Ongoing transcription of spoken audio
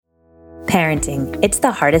Parenting, it's the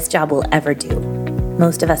hardest job we'll ever do.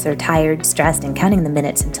 Most of us are tired, stressed, and counting the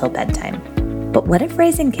minutes until bedtime. But what if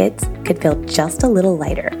raising kids could feel just a little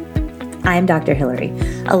lighter? I'm Dr. Hillary,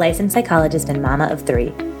 a licensed psychologist and mama of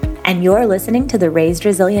 3. And you're listening to the Raised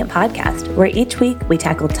Resilient podcast, where each week we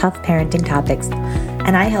tackle tough parenting topics.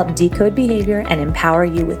 And I help decode behavior and empower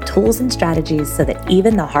you with tools and strategies so that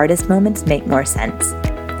even the hardest moments make more sense.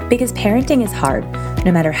 Because parenting is hard,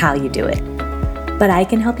 no matter how you do it. But I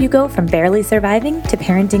can help you go from barely surviving to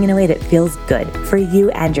parenting in a way that feels good for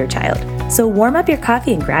you and your child. So warm up your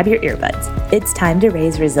coffee and grab your earbuds. It's time to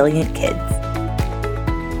raise resilient kids.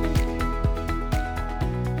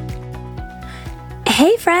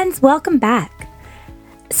 Hey friends, welcome back.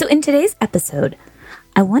 So in today's episode,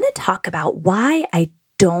 I want to talk about why I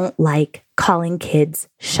don't like calling kids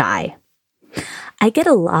shy. I get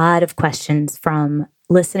a lot of questions from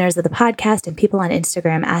listeners of the podcast and people on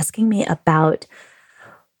Instagram asking me about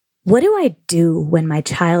what do I do when my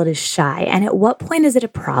child is shy, and at what point is it a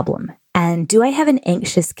problem? And do I have an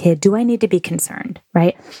anxious kid? Do I need to be concerned,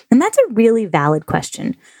 right? And that's a really valid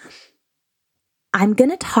question. I'm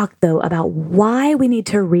going to talk, though, about why we need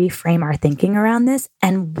to reframe our thinking around this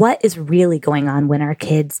and what is really going on when our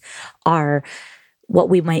kids are what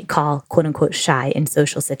we might call, quote unquote, shy in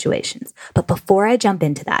social situations. But before I jump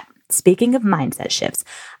into that, speaking of mindset shifts,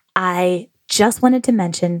 I just wanted to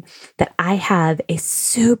mention that I have a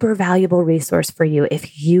super valuable resource for you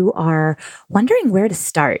if you are wondering where to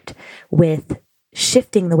start with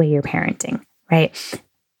shifting the way you're parenting, right?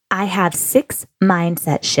 I have 6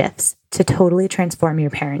 mindset shifts to totally transform your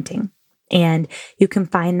parenting. And you can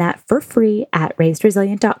find that for free at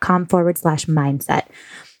raisedresilient.com/mindset.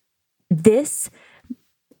 This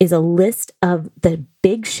is a list of the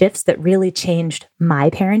big shifts that really changed my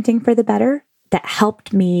parenting for the better, that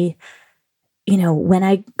helped me, when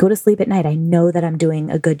I go to sleep at night, I know that I'm doing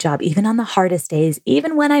a good job, even on the hardest days,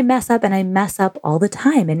 even when I mess up, and I mess up all the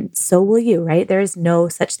time. And so will you, right? There is no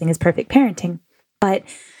such thing as perfect parenting. But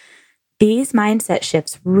these mindset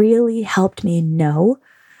shifts really helped me know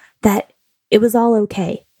that it was all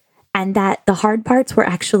okay, and that the hard parts were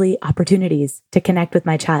actually opportunities to connect with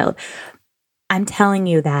my child. I'm telling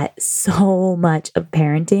you that so much of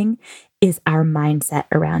parenting is our mindset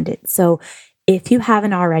around it. So if you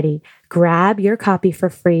haven't already, grab your copy for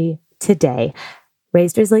free today,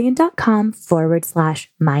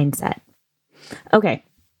 raisedresilient.com/mindset. Okay,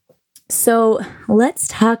 so let's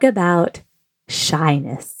talk about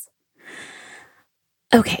shyness.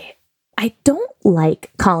 Okay, I don't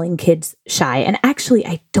like calling kids shy, and actually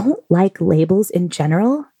I don't like labels in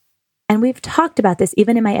general. And we've talked about this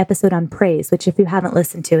even in my episode on praise, which if you haven't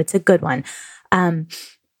listened to, it's a good one.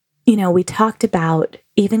 We talked about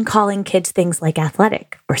even calling kids things like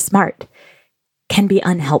athletic or smart can be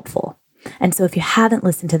unhelpful. And so if you haven't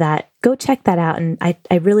listened to that, go check that out. And I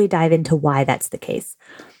really dive into why that's the case.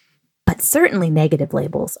 But certainly negative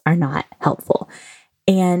labels are not helpful.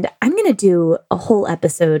 And I'm going to do a whole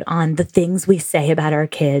episode on the things we say about our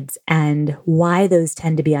kids and why those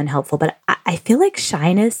tend to be unhelpful. But I feel like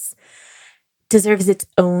shyness deserves its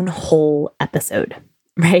own whole episode,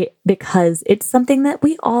 right? Because it's something that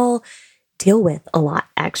we all deal with a lot,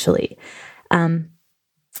 actually.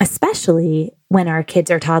 Especially when our kids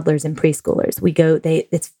are toddlers and preschoolers.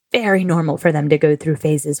 It's very normal for them to go through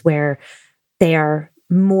phases where they are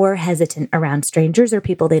more hesitant around strangers or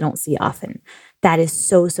people they don't see often. That is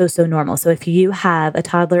so normal. So if you have a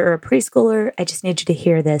toddler or a preschooler, I just need you to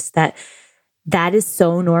hear this, that is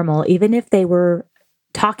so normal. Even if they were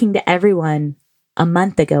talking to everyone a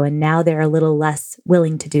month ago and now they're a little less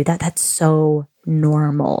willing to do that, that's so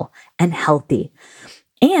normal and healthy.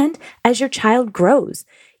 And as your child grows,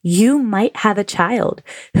 you might have a child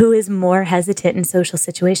who is more hesitant in social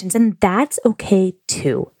situations, and that's okay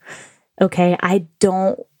too. Okay, I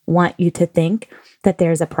don't want you to think that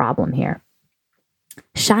there's a problem here.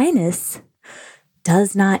 Shyness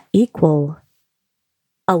does not equal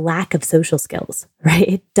a lack of social skills, right?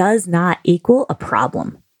 It does not equal a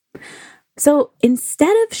problem. So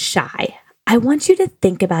instead of shy, I want you to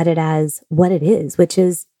think about it as what it is, which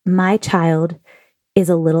is my child is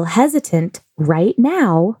a little hesitant right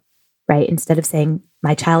now, right? Instead of saying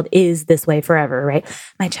my child is this way forever, right?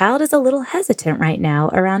 My child is a little hesitant right now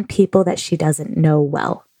around people that she doesn't know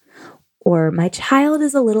well. Or my child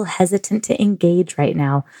is a little hesitant to engage right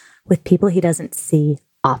now with people he doesn't see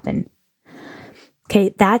often.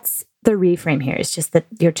 Okay, that's the reframe here. It's just that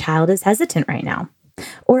your child is hesitant right now.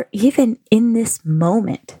 Or even in this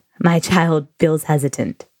moment, my child feels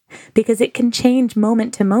hesitant, because it can change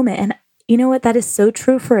moment to moment. And you know what? That is so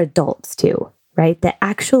true for adults too, right? That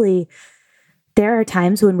actually There are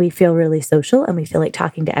times when we feel really social and we feel like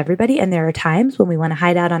talking to everybody. And there are times when we want to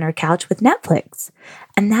hide out on our couch with Netflix.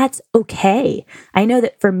 And that's okay. I know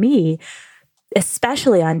that for me,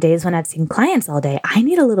 especially on days when I've seen clients all day, I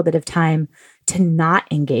need a little bit of time to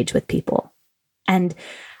not engage with people. And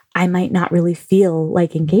I might not really feel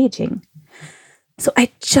like engaging. So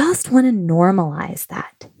I just want to normalize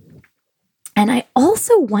that. And I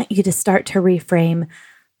also want you to start to reframe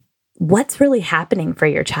what's really happening for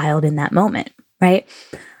your child in that moment, right?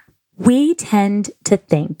 We tend to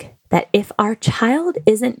think that if our child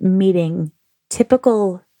isn't meeting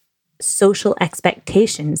typical social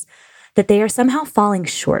expectations, that they are somehow falling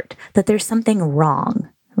short, that there's something wrong,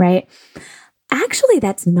 right? Actually,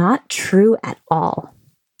 that's not true at all.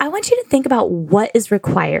 I want you to think about what is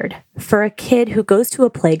required for a kid who goes to a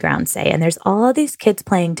playground, say, and there's all these kids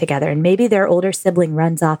playing together, and maybe their older sibling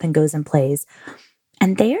runs off and goes and plays,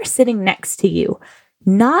 and they are sitting next to you,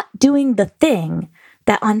 not doing the thing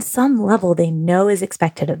that on some level they know is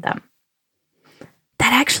expected of them.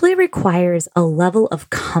 That actually requires a level of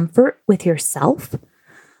comfort with yourself,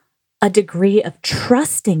 a degree of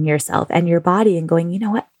trusting yourself and your body and going, you know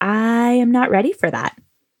what, I am not ready for that.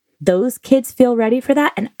 Those kids feel ready for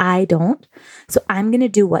that and I don't. So I'm going to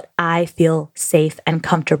do what I feel safe and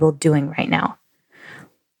comfortable doing right now.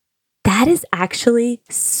 That is actually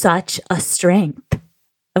such a strength.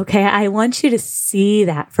 Okay, I want you to see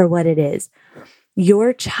that for what it is.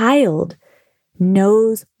 Your child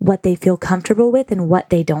knows what they feel comfortable with and what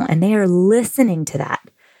they don't, and they are listening to that.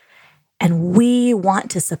 And we want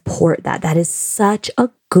to support that. That is such a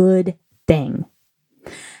good thing.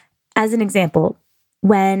 As an example,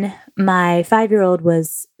 when my 5-year-old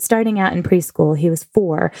was starting out in preschool, he was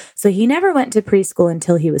 4. So he never went to preschool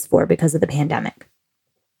until he was 4 because of the pandemic.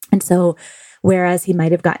 And so whereas he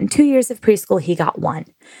might have gotten 2 years of preschool, he got 1.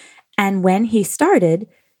 And when he started,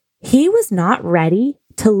 he was not ready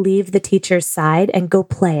to leave the teacher's side and go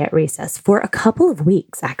play at recess for a couple of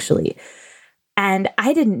weeks, actually. And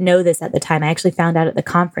I didn't know this at the time. I actually found out at the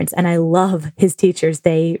conference, and I love his teachers.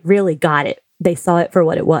 They really got it. They saw it for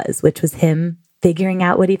what it was, which was him figuring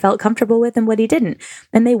out what he felt comfortable with and what he didn't.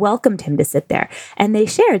 And they welcomed him to sit there. And they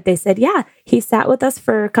shared, they said, yeah, he sat with us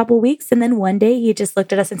for a couple weeks. And then one day he just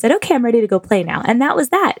looked at us and said, okay, I'm ready to go play now. And that was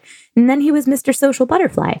that. And then he was Mr. Social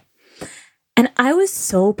Butterfly. And I was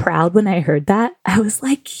so proud when I heard that. I was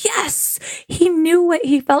like, yes, he knew what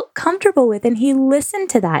he felt comfortable with. And he listened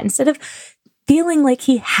to that instead of feeling like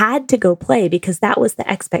he had to go play because that was the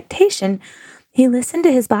expectation. He listened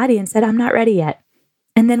to his body and said, I'm not ready yet.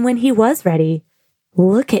 And then when he was ready,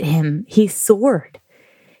 look at him. He soared.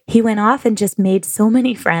 He went off and just made so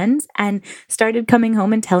many friends and started coming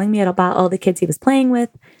home and telling me about all the kids he was playing with.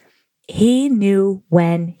 He knew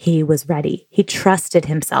when he was ready. He trusted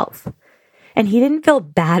himself. And he didn't feel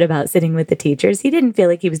bad about sitting with the teachers. He didn't feel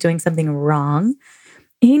like he was doing something wrong.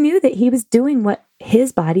 He knew that he was doing what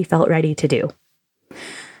his body felt ready to do.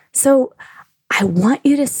 So I want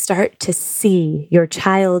you to start to see your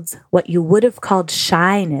child's, what you would have called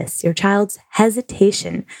shyness, your child's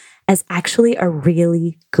hesitation as actually a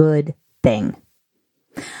really good thing.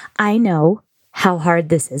 I know how hard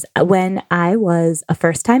this is. When I was a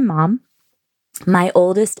first-time mom, my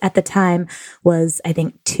oldest at the time was, I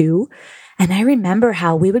think, 2. And I remember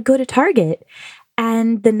how we would go to Target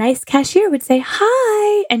and the nice cashier would say,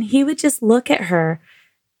 hi. And he would just look at her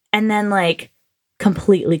and then like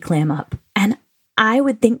completely clam up. And I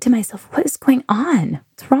would think to myself, what is going on?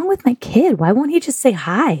 What's wrong with my kid? Why won't he just say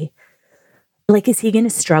hi? Like, is he going to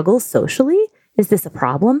struggle socially? Is this a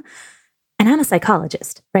problem? And I'm a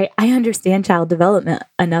psychologist, right? I understand child development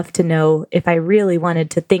enough to know if I really wanted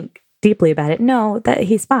to think deeply about it, no, that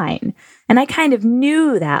he's fine. And I kind of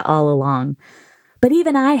knew that all along. But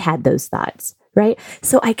even I had those thoughts, right?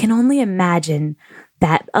 So I can only imagine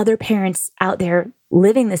that other parents out there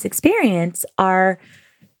living this experience are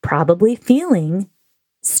probably feeling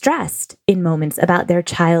stressed in moments about their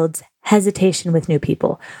child's hesitation with new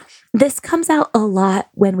people. This comes out a lot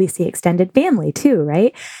when we see extended family too,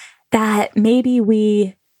 right? That maybe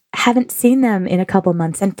we haven't seen them in a couple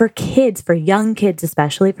months. And for kids, for young kids,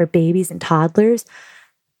 especially for babies and toddlers,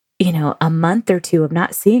 you know, a month or 2 of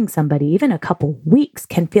not seeing somebody, even a couple weeks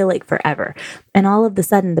can feel like forever. And all of a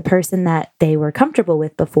sudden, the person that they were comfortable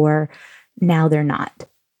with before, now they're not.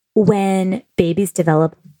 When babies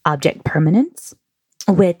develop object permanence,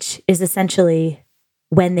 which is essentially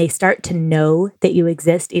when they start to know that you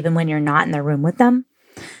exist, even when you're not in the room with them,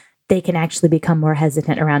 they can actually become more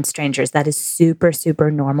hesitant around strangers. That is super, super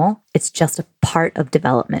normal. It's just a part of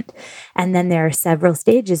development. And then there are several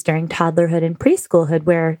stages during toddlerhood and preschoolhood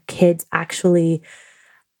where kids actually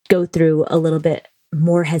go through a little bit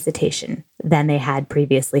more hesitation than they had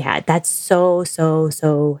previously had. That's so, so,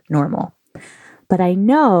 so normal. But I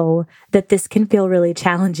know that this can feel really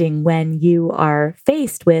challenging when you are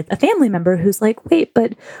faced with a family member who's like, wait,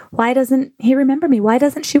 but why doesn't he remember me? Why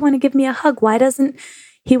doesn't she want to give me a hug? Why doesn't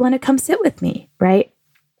he want to come sit with me? Right?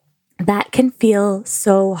 That can feel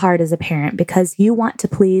so hard as a parent because you want to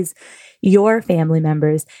please your family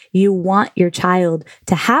members. You want your child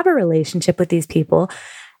to have a relationship with these people,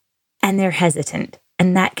 and they're hesitant.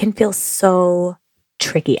 And that can feel so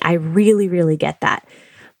tricky. I really, really get that.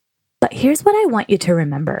 But here's what I want you to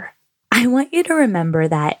remember. I want you to remember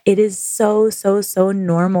that it is so, so, so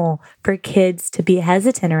normal for kids to be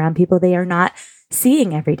hesitant around people they are not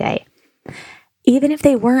seeing every day, even if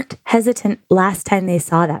they weren't hesitant last time they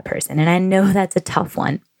saw that person. And I know that's a tough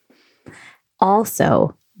one.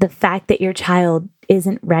 Also, the fact that your child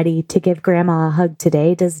isn't ready to give grandma a hug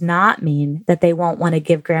today does not mean that they won't want to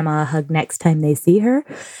give grandma a hug next time they see her,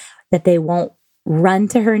 that they won't run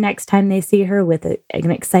to her next time they see her with an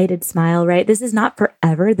excited smile, right? This is not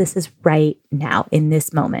forever. This is right now in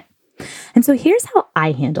this moment. And so here's how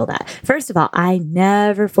I handle that. First of all, I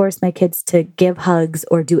never force my kids to give hugs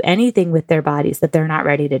or do anything with their bodies that they're not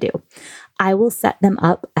ready to do. I will set them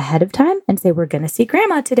up ahead of time and say, we're going to see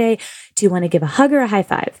grandma today. Do you want to give a hug or a high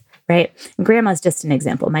five? Right? And grandma's just an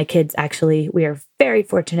example. My kids actually, we are very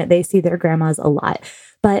fortunate. They see their grandmas a lot,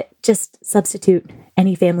 but just substitute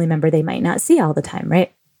any family member they might not see all the time,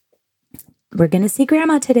 right? We're going to see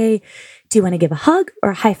grandma today. Do you want to give a hug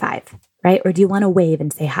or a high five? Right? Or do you want to wave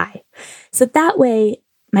and say hi? So that way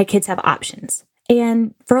my kids have options.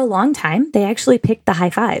 And for a long time, they actually picked the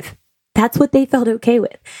high five. That's what they felt okay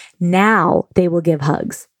with. Now they will give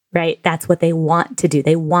hugs, right? That's what they want to do.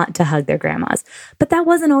 They want to hug their grandmas. But that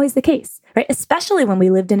wasn't always the case, right? Especially when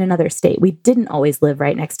we lived in another state. We didn't always live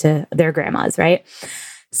right next to their grandmas, right?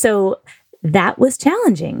 So that was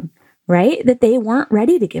challenging, right? That they weren't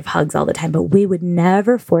ready to give hugs all the time, but we would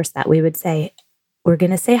never force that. We would say, we're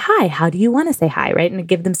going to say hi. How do you want to say hi, right? And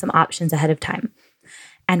give them some options ahead of time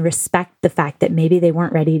and respect the fact that maybe they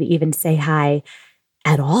weren't ready to even say hi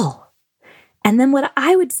at all. And then what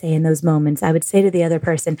I would say in those moments, I would say to the other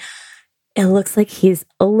person, it looks like he's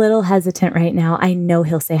a little hesitant right now. I know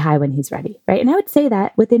he'll say hi when he's ready, right? And I would say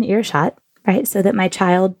that within earshot, right? So that my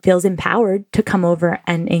child feels empowered to come over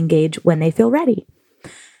and engage when they feel ready.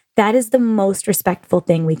 That is the most respectful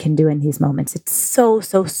thing we can do in these moments. It's so,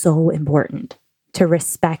 so, so important to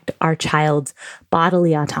respect our child's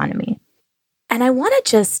bodily autonomy. And I want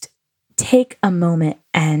to just take a moment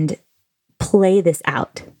and play this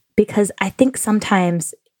out because I think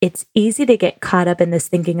sometimes it's easy to get caught up in this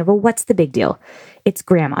thinking of, well, what's the big deal? It's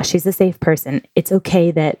grandma. She's a safe person. It's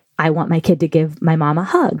okay that I want my kid to give my mom a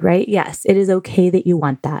hug, right? Yes, it is okay that you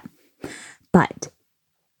want that. But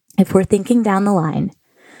if we're thinking down the line,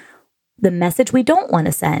 the message we don't want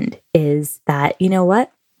to send is that, you know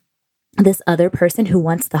what? This other person who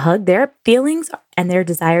wants the hug, their feelings and their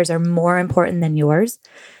desires are more important than yours.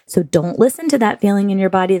 So don't listen to that feeling in your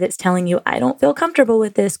body that's telling you, I don't feel comfortable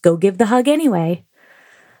with this. Go give the hug anyway.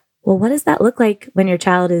 Well, what does that look like when your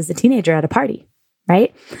child is a teenager at a party,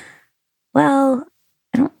 right? Well,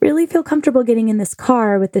 I don't really feel comfortable getting in this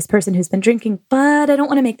car with this person who's been drinking, but I don't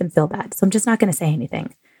want to make them feel bad. So I'm just not going to say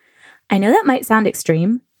anything. I know that might sound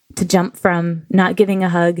extreme to jump from not giving a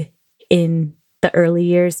hug in the early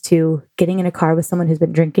years to getting in a car with someone who's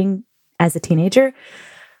been drinking as a teenager.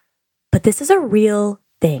 But this is a real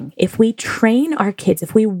thing. If we train our kids,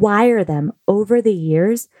 if we wire them over the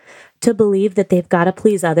years to believe that they've got to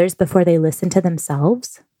please others before they listen to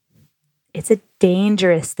themselves, it's a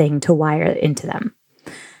dangerous thing to wire into them.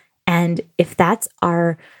 And if that's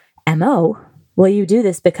our MO, well, you do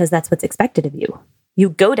this because that's what's expected of you. You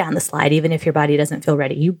go down the slide, even if your body doesn't feel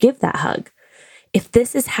ready. You give that hug. If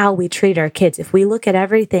this is how we treat our kids, if we look at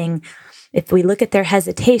everything, if we look at their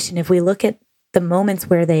hesitation, if we look at the moments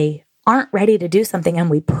where they aren't ready to do something and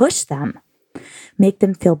we push them, make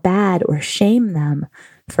them feel bad or shame them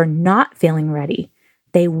for not feeling ready,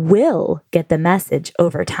 they will get the message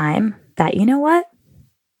over time that, you know what?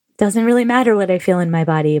 Doesn't really matter what I feel in my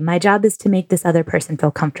body. My job is to make this other person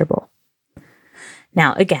feel comfortable.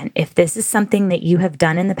 Now, again, if this is something that you have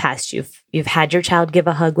done in the past, you've had your child give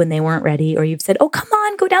a hug when they weren't ready, or you've said, oh, come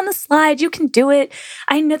on, go down the slide. You can do it.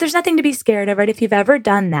 I know there's nothing to be scared of, right? If you've ever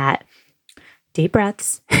done that, deep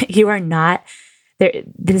breaths. You are not there.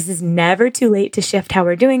 This is never too late to shift how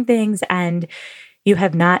we're doing things, and you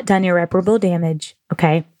have not done irreparable damage,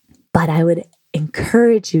 okay? But I would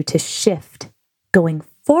encourage you to shift going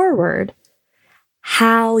forward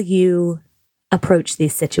how you approach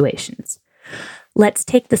these situations. Let's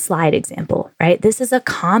take the slide example, right? This is a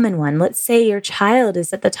common one. Let's say your child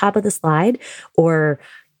is at the top of the slide or,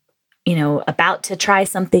 about to try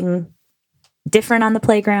something different on the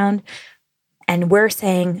playground. And we're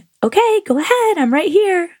saying, okay, go ahead. I'm right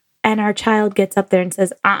here. And our child gets up there and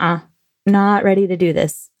says, not ready to do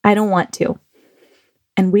this. I don't want to.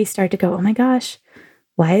 And we start to go, oh my gosh,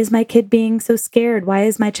 why is my kid being so scared? Why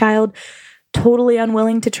is my child totally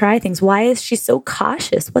unwilling to try things? Why is she so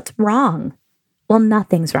cautious? What's wrong? Well,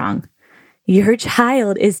 nothing's wrong. Your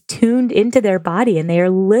child is tuned into their body and they are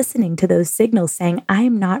listening to those signals saying, I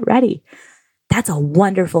am not ready. That's a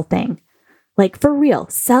wonderful thing. Like for real,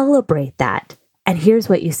 celebrate that. And here's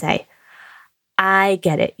what you say. I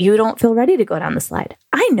get it. You don't feel ready to go down the slide.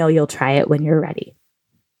 I know you'll try it when you're ready.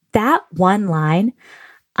 That one line,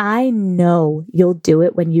 I know you'll do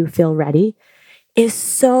it when you feel ready, is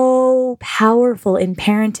so powerful in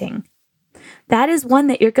parenting. That is one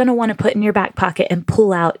that you're going to want to put in your back pocket and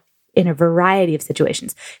pull out in a variety of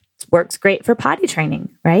situations. It works great for potty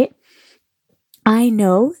training, right? I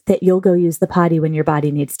know that you'll go use the potty when your body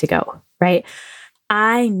needs to go, right?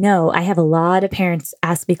 I know I have a lot of parents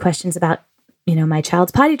ask me questions about, my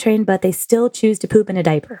child's potty trained, but they still choose to poop in a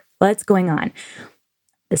diaper. What's going on?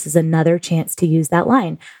 This is another chance to use that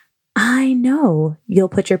line. I know you'll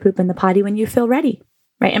put your poop in the potty when you feel ready,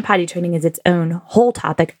 right? And potty training is its own whole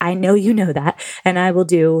topic. I know you know that, and I will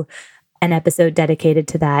do an episode dedicated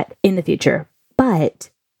to that in the future. But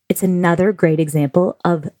it's another great example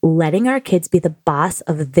of letting our kids be the boss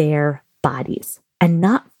of their bodies and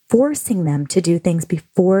not forcing them to do things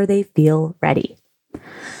before they feel ready.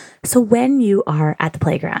 So when you are at the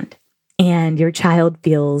playground and your child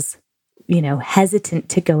feels, hesitant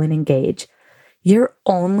to go and engage, your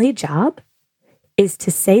only job is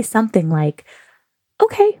to say something like,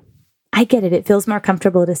 okay, I get it. It feels more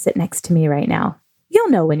comfortable to sit next to me right now.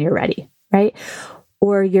 You'll know when you're ready, right?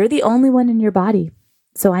 Or you're the only one in your body.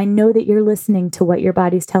 So I know that you're listening to what your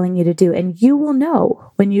body's telling you to do, and you will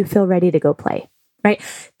know when you feel ready to go play, right?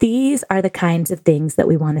 These are the kinds of things that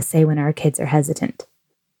we want to say when our kids are hesitant.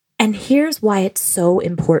 And here's why it's so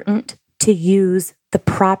important to use the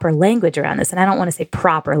proper language around this. And I don't want to say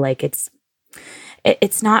proper like it's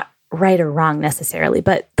not right or wrong necessarily,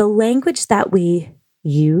 but the language that we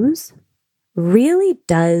use really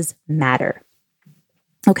does matter.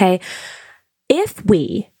 Okay? If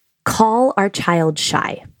we call our child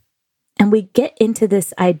shy and we get into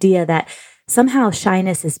this idea that somehow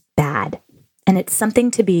shyness is bad and it's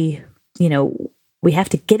something to be, we have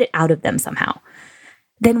to get it out of them somehow,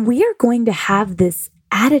 then we are going to have this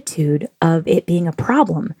attitude of it being a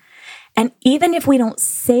problem. And even if we don't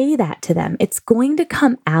say that to them, it's going to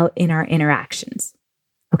come out in our interactions.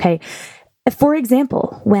 Okay. For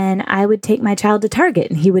example, when I would take my child to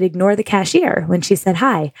Target and he would ignore the cashier when she said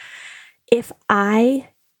hi, if I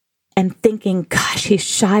am thinking, gosh, he's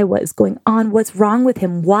shy, what is going on? What's wrong with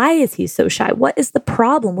him? Why is he so shy? What is the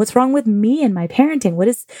problem? What's wrong with me and my parenting?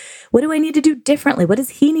 What do I need to do differently? What does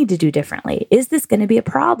he need to do differently? Is this going to be a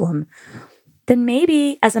problem? Then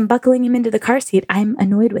maybe as I'm buckling him into the car seat, I'm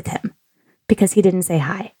annoyed with him because he didn't say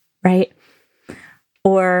hi, right?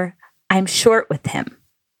 Or I'm short with him.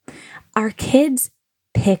 Our kids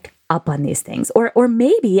pick up on these things. Or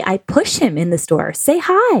maybe I push him in the store, say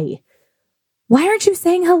hi. Why aren't you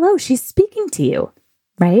saying hello? She's speaking to you,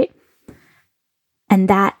 right? And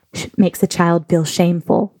that makes a child feel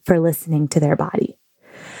shameful for listening to their body.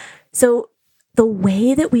 So the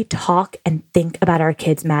way that we talk and think about our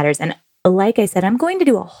kids matters. And like I said, I'm going to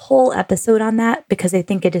do a whole episode on that because I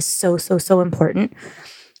think it is so, so, so important.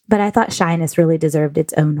 But I thought shyness really deserved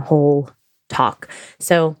its own whole talk.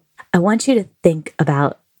 So I want you to think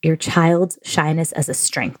about your child's shyness as a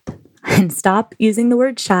strength and stop using the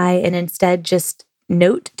word shy and instead just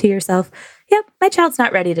note to yourself, yep, my child's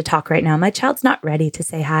not ready to talk right now. My child's not ready to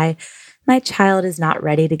say hi. My child is not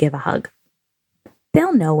ready to give a hug.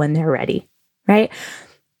 They'll know when they're ready, right?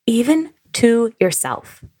 Even to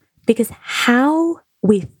yourself, because how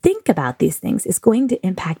we think about these things is going to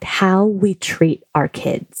impact how we treat our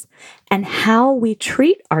kids. And how we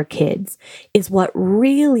treat our kids is what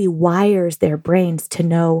really wires their brains to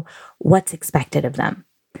know what's expected of them.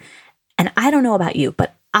 And I don't know about you,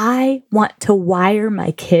 but I want to wire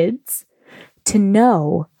my kids to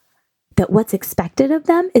know that what's expected of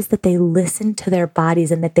them is that they listen to their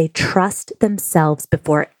bodies and that they trust themselves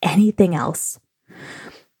before anything else.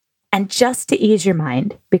 And just to ease your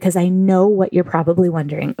mind, because I know what you're probably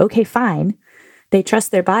wondering, okay, fine, they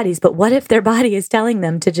trust their bodies, but what if their body is telling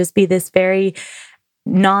them to just be this very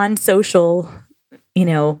non-social,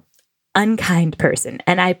 unkind person?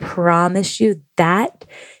 And I promise you that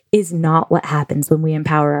is not what happens when we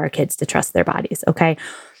empower our kids to trust their bodies, okay?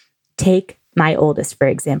 Take my oldest, for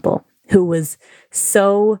example, who was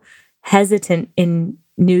so hesitant in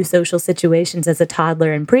new social situations as a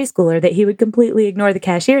toddler and preschooler that he would completely ignore the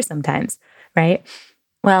cashier sometimes, right?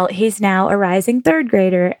 Well, he's now a rising third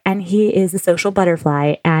grader and he is a social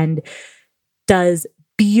butterfly and does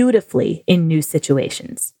beautifully in new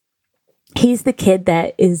situations. He's the kid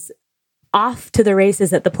that is off to the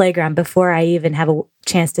races at the playground before I even have a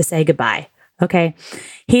chance to say goodbye. Okay.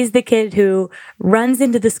 He's the kid who runs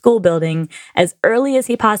into the school building as early as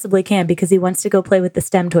he possibly can because he wants to go play with the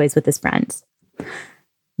STEM toys with his friends.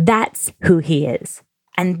 That's who he is.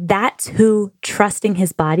 And that's who trusting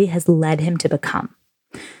his body has led him to become.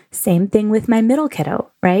 Same thing with my middle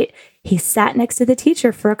kiddo, right? He sat next to the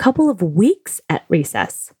teacher for a couple of weeks at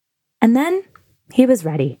recess. And then he was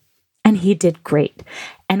ready and he did great.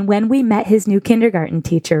 And when we met his new kindergarten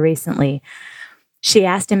teacher recently, she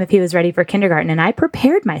asked him if he was ready for kindergarten. And I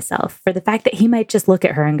prepared myself for the fact that he might just look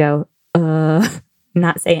at her and go,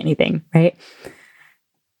 not say anything, right?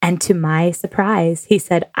 And to my surprise, he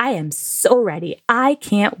said, I am so ready. I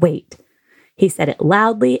can't wait. He said it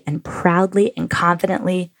loudly and proudly and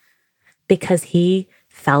confidently because he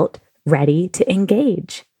felt ready to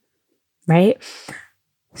engage, right?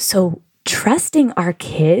 So trusting our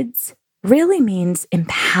kids really means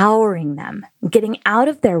empowering them, getting out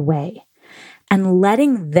of their way, and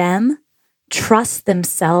letting them trust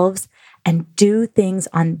themselves and do things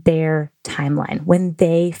on their timeline when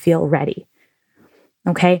they feel ready.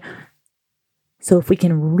 Okay? So if we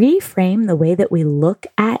can reframe the way that we look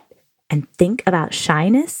at and think about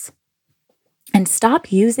shyness and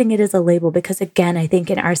stop using it as a label, because again, I think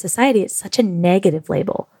in our society, it's such a negative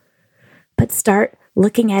label, but start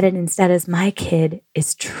looking at it instead as my kid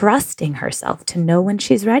is trusting herself to know when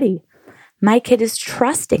she's ready. My kid is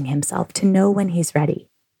trusting himself to know when he's ready.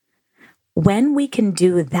 When we can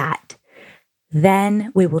do that,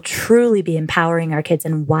 then we will truly be empowering our kids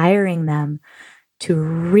and wiring them to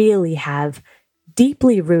really have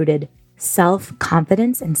deeply rooted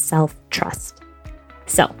self-confidence and self-trust.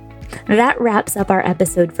 So that wraps up our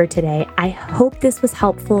episode for today. I hope this was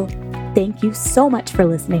helpful. Thank you so much for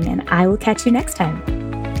listening, and I will catch you next time.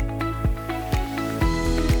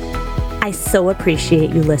 I so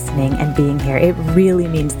appreciate you listening and being here. It really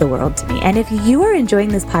means the world to me. And if you are enjoying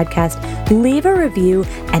this podcast, leave a review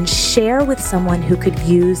and share with someone who could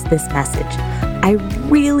use this message. I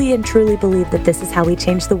really and truly believe that this is how we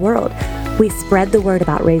change the world. We spread the word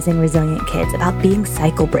about raising resilient kids, about being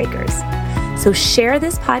cycle breakers. So share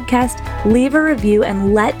this podcast, leave a review,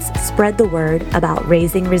 and let's spread the word about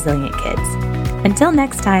raising resilient kids. Until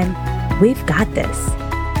next time, we've got this.